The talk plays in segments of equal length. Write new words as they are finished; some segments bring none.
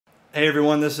Hey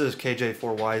everyone, this is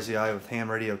KJ4YZI with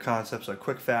HamRadioConcepts, a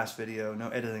quick fast video, no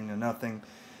editing, no nothing.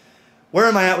 Where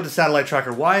am I at with the satellite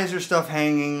tracker? Why is there stuff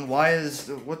hanging? What's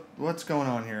going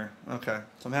on here? Okay,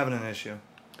 so I'm having an issue.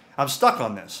 I'm stuck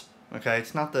on this. Okay,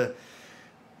 it's not the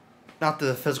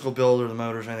physical build or the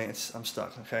motors or anything. I'm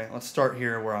stuck. Okay, let's start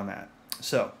here where I'm at.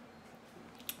 So,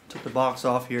 took the box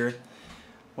off here.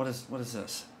 What is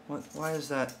this? Why is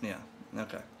that? Yeah.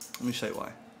 Okay, let me show you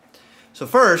why. So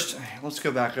first, let's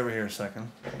go back over here a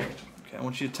second. Okay, I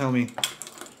want you to tell me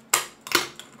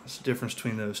what's the difference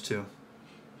between those two.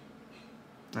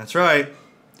 That's right.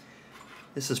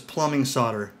 This is plumbing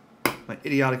solder. My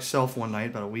idiotic self one night,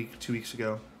 about 2 weeks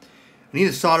ago. I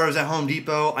needed solder. I was at Home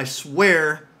Depot. I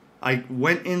swear I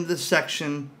went into the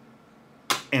section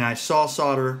and I saw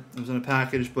solder. It was in a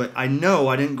package, but I know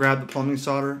I didn't grab the plumbing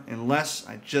solder unless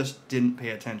I just didn't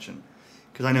pay attention,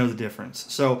 because I know the difference.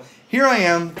 So here I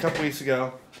am a couple weeks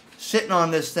ago, sitting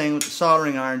on this thing with the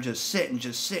soldering iron, just sitting.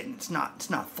 It's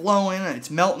not flowing.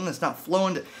 It's melting. It's not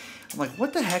flowing. I'm like,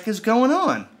 what the heck is going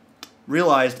on?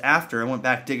 Realized after I went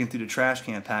back digging through the trash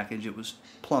can package, it was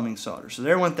plumbing solder. So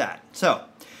there went that. So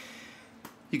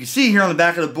you can see here on the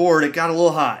back of the board, it got a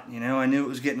little hot. You know, I knew it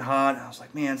was getting hot. I was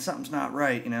like, man, something's not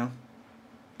right. You know,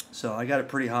 so I got it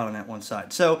pretty hot on that one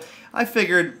side. So I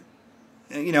figured,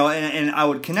 you know, and I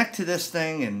would connect to this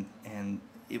thing, and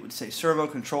it would say servo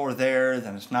controller there,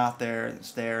 then it's not there,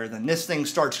 it's there, then this thing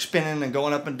starts spinning and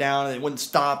going up and down, and it wouldn't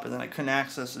stop, and then I couldn't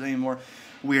access it anymore.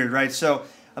 Weird, right? So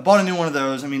I bought a new one of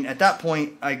those. I mean, at that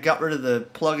point, I got rid of the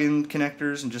plug-in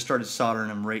connectors and just started soldering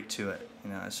them right to it.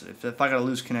 You know, if I got a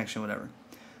loose connection, whatever.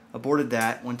 Aborted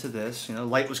that, went to this. You know,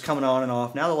 light was coming on and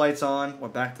off. Now the light's on.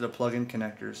 Went back to the plug-in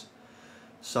connectors.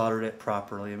 Soldered it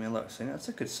properly. I mean, look, see, that's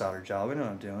a good solder job. I know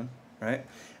what I'm doing. Right?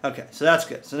 Okay, so that's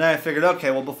good. So then I figured,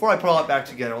 okay, well, before I put all that back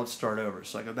together, let's start over.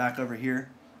 So I go back over here,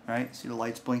 right? See the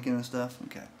lights blinking and stuff?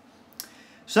 Okay.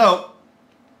 So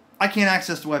I can't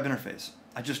access the web interface.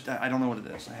 I don't know what it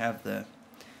is. I have the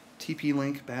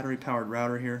TP-Link battery-powered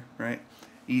router here, right?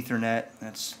 Ethernet,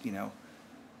 that's, you know,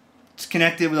 it's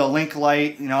connected with a link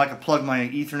light. You know, I can plug my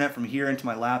Ethernet from here into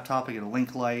my laptop. I get a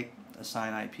link light,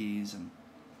 assign IPs, and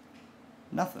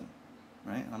nothing,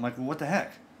 right? And I'm like, well, what the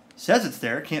heck? Says it's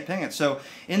there, can't ping it. So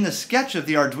in the sketch of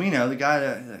the Arduino, the guy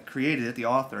that created it, the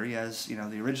author, he has, you know,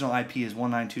 the original IP is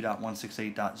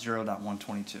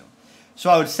 192.168.0.122.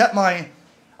 So I would set my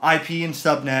IP and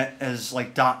subnet as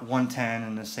like .110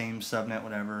 and the same subnet,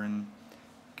 whatever, and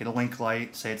get a link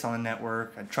light, say it's on the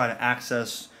network. I'd try to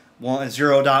access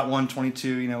 0.122,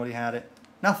 you know, what he had it.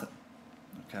 Nothing.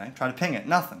 Okay, try to ping it,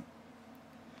 nothing.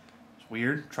 It's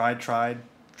weird. Tried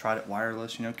it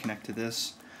wireless, you know, connect to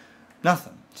this.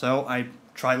 Nothing. So I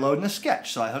try loading a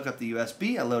sketch. So I hook up the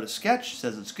USB, I load a sketch,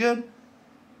 says it's good.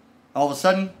 All of a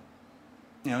sudden,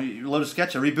 you know, you load a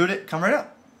sketch, I reboot it, come right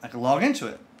up. I can log into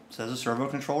it. Says the servo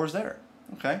controller's there.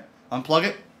 Okay. Unplug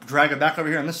it, drag it back over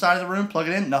here on this side of the room, plug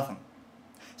it in, nothing.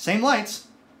 Same lights,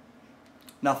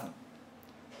 nothing.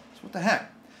 So what the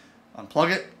heck?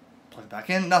 Unplug it, plug it back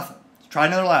in, nothing. Try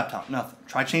another laptop, nothing.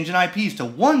 Try changing IPs to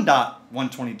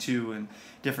 1.122 and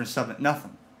different subnet,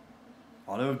 nothing.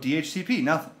 Auto DHCP,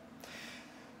 nothing.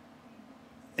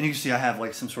 And you can see I have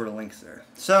like some sort of links there.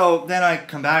 So then I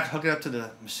come back, hook it up to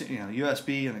the, you know,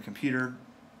 USB and the computer,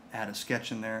 add a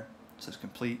sketch in there. It says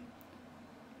complete.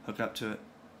 Hook up to it.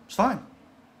 It's fine.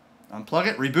 Unplug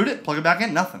it, reboot it, plug it back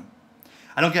in, nothing.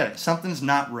 I don't get it. Something's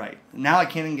not right. Now I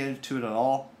can't even get to it at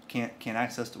all. Can't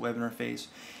access the web interface.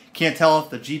 Can't tell if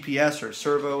the GPS or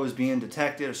servo is being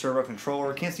detected, or servo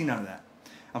controller. Can't see none of that.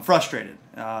 I'm frustrated.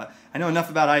 I know enough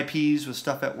about IPs with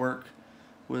stuff at work,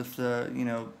 with you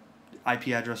know, IP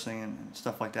addressing and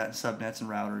stuff like that, and subnets and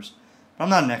routers. But I'm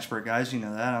not an expert, guys. You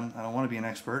know that. I don't want to be an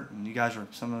expert, and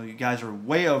some of you guys are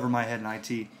way over my head in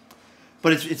IT.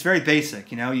 But it's very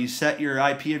basic. You know, you set your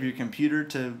IP of your computer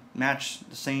to match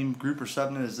the same group or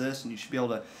subnet as this, and you should be able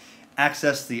to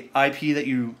access the IP that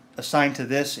you assign to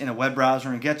this in a web browser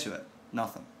and get to it.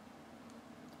 Nothing.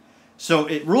 So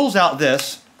it rules out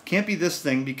this. Can't be this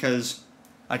thing, because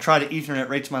I tried to Ethernet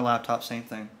right to my laptop, same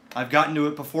thing. I've gotten to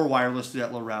it before wireless to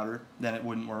that little router, then it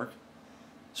wouldn't work.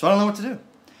 So I don't know what to do.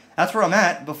 That's where I'm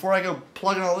at. Before I go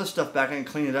plugging all this stuff back in and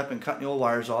clean it up and cutting the old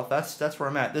wires off, that's where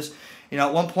I'm at. This, you know,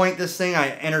 at one point this thing, I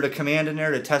entered a command in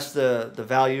there to test the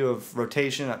value of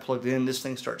rotation. I plugged it in, this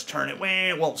thing starts turning,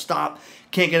 it won't stop.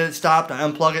 Can't get it stopped. I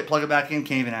unplug it, plug it back in,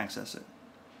 can't even access it.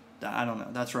 I don't know.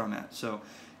 That's where I'm at. So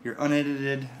your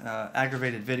unedited,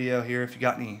 aggravated video here. If you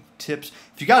got any tips,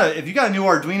 if you got a new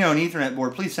Arduino and Ethernet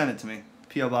board, please send it to me.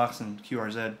 PO Box and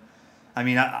QRZ. I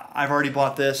mean, I've already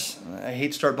bought this. I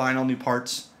hate to start buying all new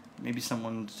parts. Maybe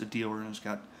someone's a dealer and has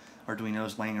got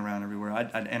Arduinos laying around everywhere.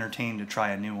 I'd entertain to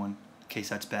try a new one in case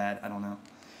that's bad. I don't know.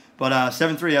 But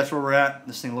 7.3, that's where we're at.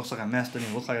 This thing looks like a mess. Doesn't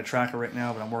even look like a tracker right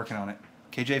now, but I'm working on it.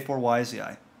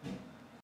 KJ4YZI.